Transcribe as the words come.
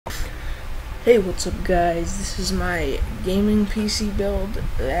Hey, what's up guys? This is my gaming PC build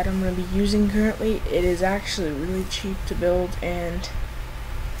that I'm going to be using currently. It is actually really cheap to build and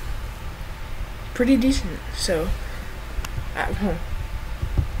pretty decent, so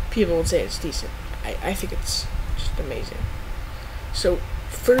people would say it's decent. I think it's just amazing. So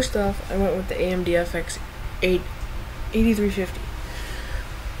first off, I went with the AMD FX 8350.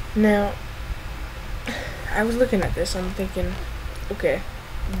 Now, I was looking at this, I'm thinking, okay,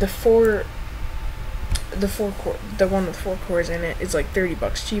 the one with 4 cores in it is like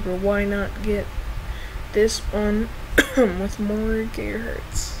 $30 cheaper. Why not get this one with more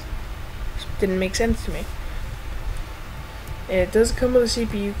gigahertz? Didn't make sense to me. And it does come with a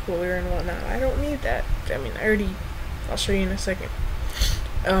CPU cooler and whatnot. I don't need that. I mean, I'll show you in a second.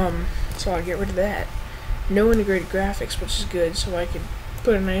 So I'll get rid of that. No integrated graphics, which is good, so I could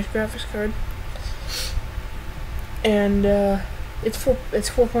put a nice graphics card. And it's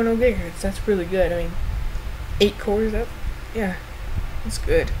 4.0 gigahertz. That's really good. I mean, 8 cores up, yeah, that's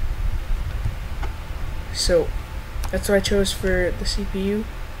good. So that's what I chose for the CPU,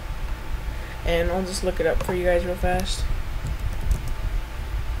 and I'll just look it up for you guys real fast.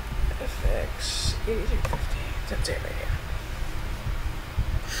 FX 8350. That's it right here.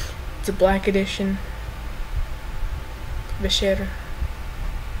 It's a black edition. Vishera.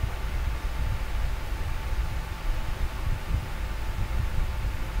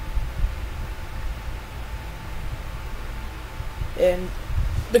 And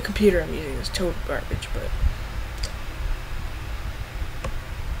the computer I'm using is total garbage, but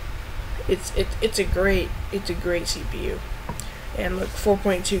it's a great CPU. And look,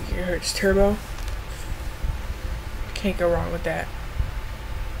 4.2 gigahertz turbo. Can't go wrong with that.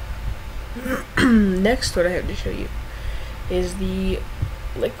 Next, what I have to show you is the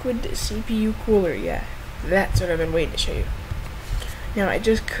liquid CPU cooler. Yeah, that's what I've been waiting to show you. Now, I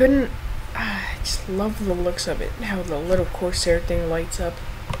just couldn't. I just love the looks of it, how the little Corsair thing lights up.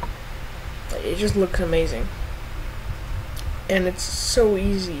 It just looks amazing. And it's so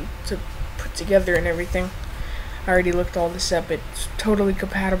easy to put together and everything. I already looked all this up. It's totally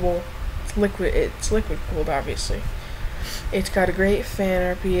compatible. It's liquid cooled, obviously. It's got a great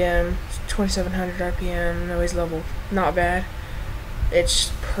fan RPM, 2700 RPM, noise level, not bad.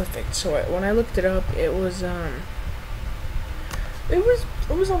 It's perfect. So when I looked it up, it was on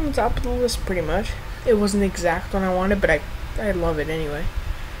the top of the list pretty much. It wasn't the exact one I wanted, but I love it anyway.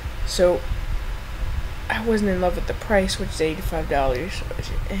 So I wasn't in love with the price, which is $85.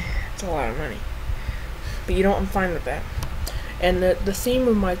 It's a lot of money, but you know I'm fine with that. And the theme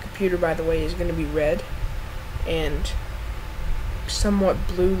of my computer, by the way, is going to be red and somewhat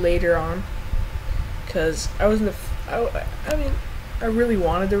blue later on, because I really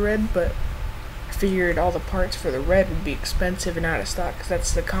wanted the red, but figured all the parts for the red would be expensive and out of stock, because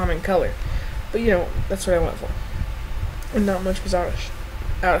that's the common color. But you know, that's what I went for, and not much was out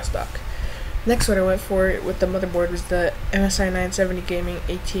of stock. Next, what I went for with the motherboard was the MSI 970 Gaming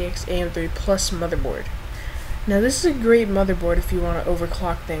ATX AM3 Plus motherboard. Now, this is a great motherboard if you want to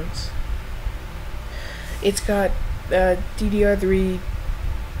overclock things. It's got DDR3,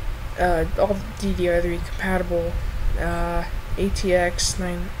 all DDR3 compatible, ATX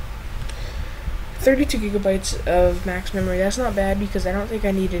 32 gigabytes of max memory. That's not bad, because I don't think I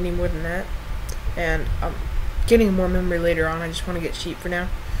need any more than that. And I'm getting more memory later on. I just want to get cheap for now.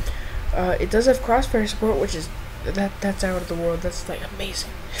 It does have Crossfire support, which is that's out of the world. That's like amazing.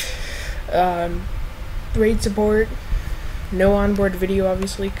 RAID support. No onboard video,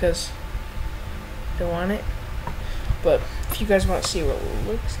 obviously, because I don't want it. But if you guys want to see what it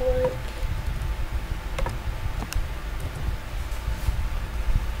looks like.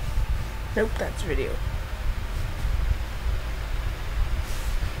 Nope, that's video.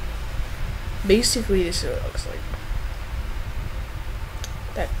 Basically, this is what it looks like.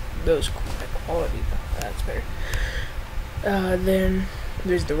 That quality, that's better. Then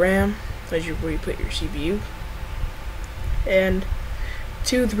there's the RAM, where you put your CPU, and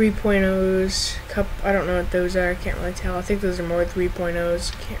 2 3.0s. I don't know what those are. I can't really tell. I think those are more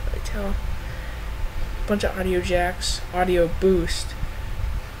 3.0s. Can't really tell. Bunch of audio jacks, audio boost.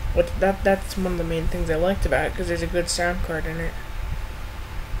 That's one of the main things I liked about it, because there's a good sound card in it.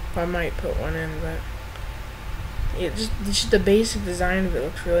 I might put one in, but just the basic design of it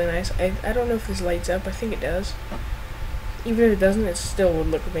looks really nice. I don't know if this lights up. I think it does. Even if it doesn't, it still would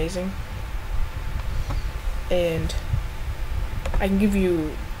look amazing. And I can give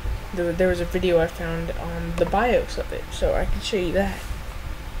you there was a video I found on the BIOS of it, so I can show you that.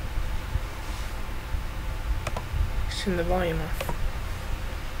 Just turn the volume off.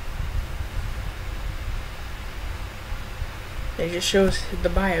 It just shows the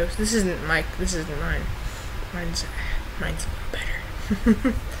BIOS. This isn't mine. Mine's a little better.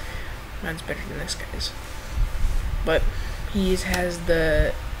 Mine's better than this guy's. But he has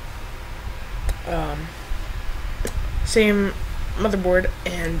the same motherboard,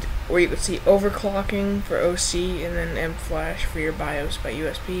 and where you can see overclocking for OC and then M flash for your BIOS by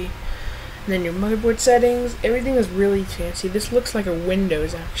USB. And then your motherboard settings, everything is really fancy. This looks like a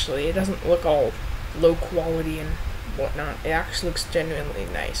Windows actually. It doesn't look all low quality and whatnot. It actually looks genuinely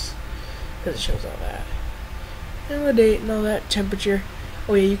nice because it shows all that. And the date and all that, temperature.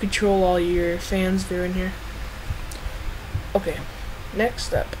 Oh yeah, you control all your fans through in here. Okay,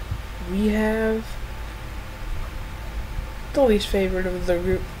 next up we have the least favorite of the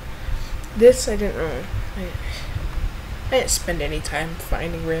group. This I didn't spend any time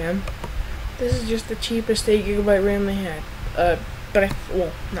finding RAM. This is just the cheapest 8GB RAM they had.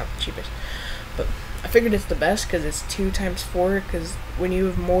 Well, not the cheapest, but I figured it's the best because it's 2 times 4. Because when you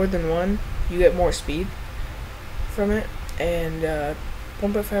have more than one, you get more speed from it. And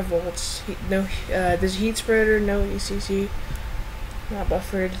 1.5 volts. There's a heat spreader, no ECC, not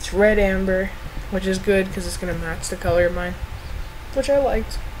buffered. It's red amber, which is good because it's gonna match the color of mine, which I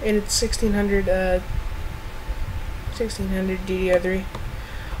liked. And it's 1600 DDR3,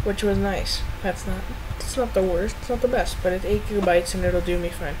 which was nice. It's not the worst, it's not the best, but it's 8GB and it'll do me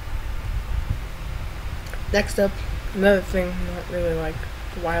fine. Next up, another thing not really like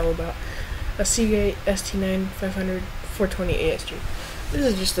wild about, a Seagate ST9 500 420 ASG. This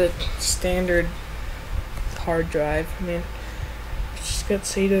is just a standard hard drive. I mean, it's just got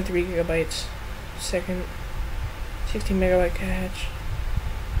SATA 3GB, second 16MB cache,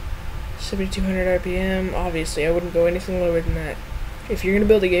 7200 RPM. Obviously, I wouldn't go anything lower than that. If you're gonna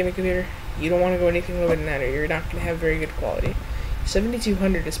build a gaming computer, you don't want to go anything lower than that, or you're not gonna have very good quality.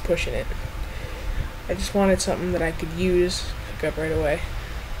 7200 is pushing it. I just wanted something that I could use, pick up right away.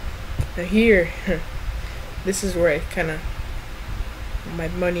 Now here, this is where my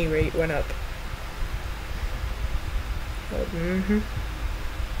money rate went up. I'm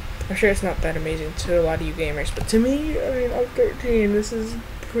sure it's not that amazing to a lot of you gamers, but to me, I mean, I'm 13, this is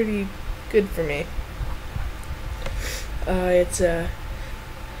pretty good for me. It's a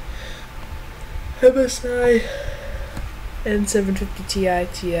MSI N750 Ti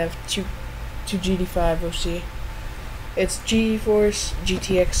TF 2 GD5 OC. It's GeForce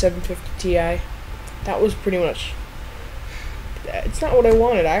GTX 750 Ti. That was pretty much. It's not what I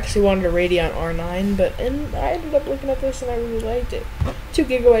wanted. I actually wanted a Radeon R9, and I ended up looking at this and I really liked it.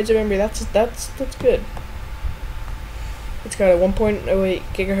 2GB of memory. That's good. It's got a 1.08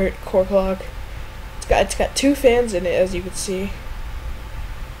 GHz core clock. It's got 2 fans in it, as you can see.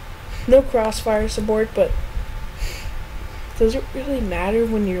 No crossfire support, but does it really matter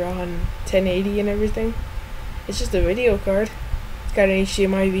when you're on 1080 and everything? It's just a video card. It's got an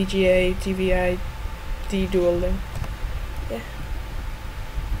HDMI, VGA, DVI, D dual link. Yeah.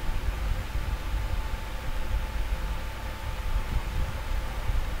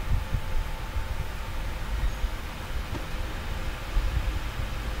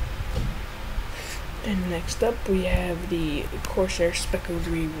 And next up we have the Corsair Specco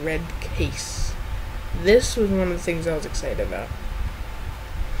 3 red case. This was one of the things I was excited about.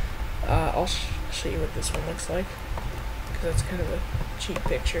 I'll show you what this one looks like, because that's kind of a cheap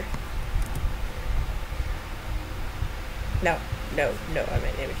picture. No, I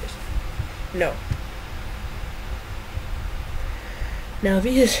meant images. No. Now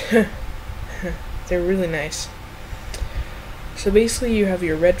these, they're really nice. So basically you have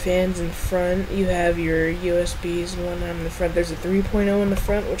your red fans in front, you have your USBs and whatnot in the front. There's a 3.0 in the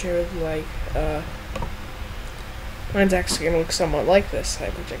front, which I really like. Mine's actually going to look somewhat like this,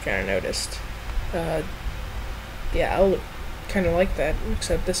 which I kind of noticed. Yeah, I'll look kind of like that,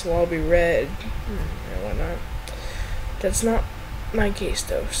 except this will all be red and whatnot. That's not my case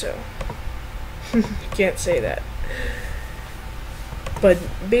though, so can't say that. But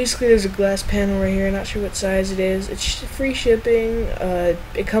basically there's a glass panel right here, not sure what size it is. It's free shipping.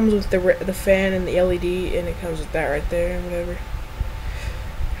 It comes with the fan and the LED, and it comes with that right there and whatever.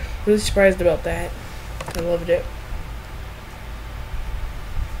 Really surprised about that. I loved it.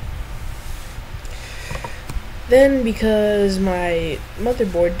 Then, because my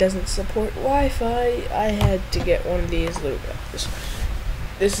motherboard doesn't support Wi-Fi, I had to get one of these little guys.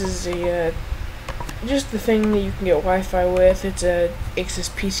 This is a just the thing that you can get Wi-Fi with. It's a Asus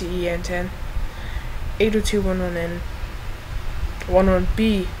PCIe N10 802.11n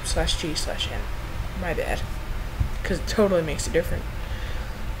 11B/G/N. My bad, because it totally makes it different.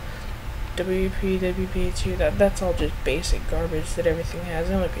 WP2. That's all just basic garbage that everything has.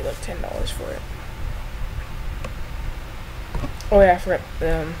 I only paid like $10 for it. Oh yeah, I forgot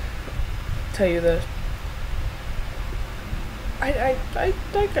tell you the. I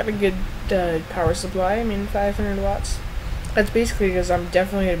got a good power supply. I mean, 500 watts. That's basically because I'm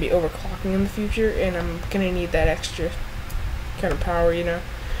definitely gonna be overclocking in the future, and I'm gonna need that extra kind of power, you know.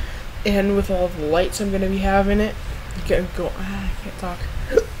 And with all the lights I'm gonna be having it, I can't talk.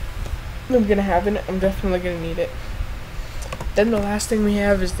 I'm gonna have it. I'm definitely gonna need it. Then the last thing we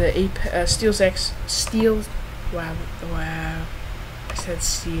have is the Steel. Wow. I said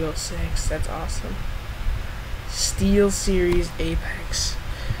Steel 6. That's awesome. Steel Series Apex.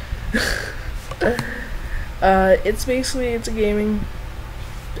 It's basically a gaming.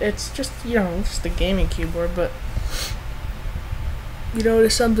 It's just just a gaming keyboard, but you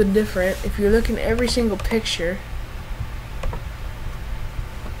notice something different. If you're looking at every single picture,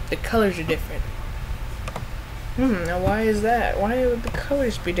 the colors are different. Now why is that? Why would the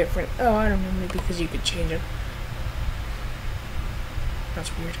colors be different? Oh, I don't know, maybe because you could change them.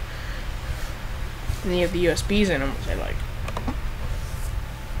 That's weird. And you have the USBs in them, which I like.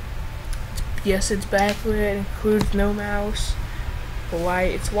 Yes, it's backlit, it includes no mouse. But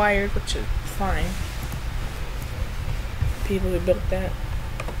it's wired, which is fine. People who built that.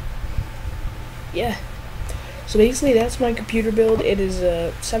 Yeah. So basically, that's my computer build. It is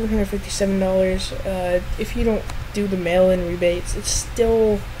 $757. If you don't do the mail-in rebates, it's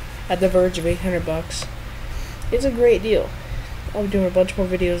still at the verge of $800. It's a great deal. I'll be doing a bunch more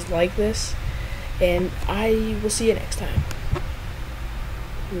videos like this, and I will see you next time.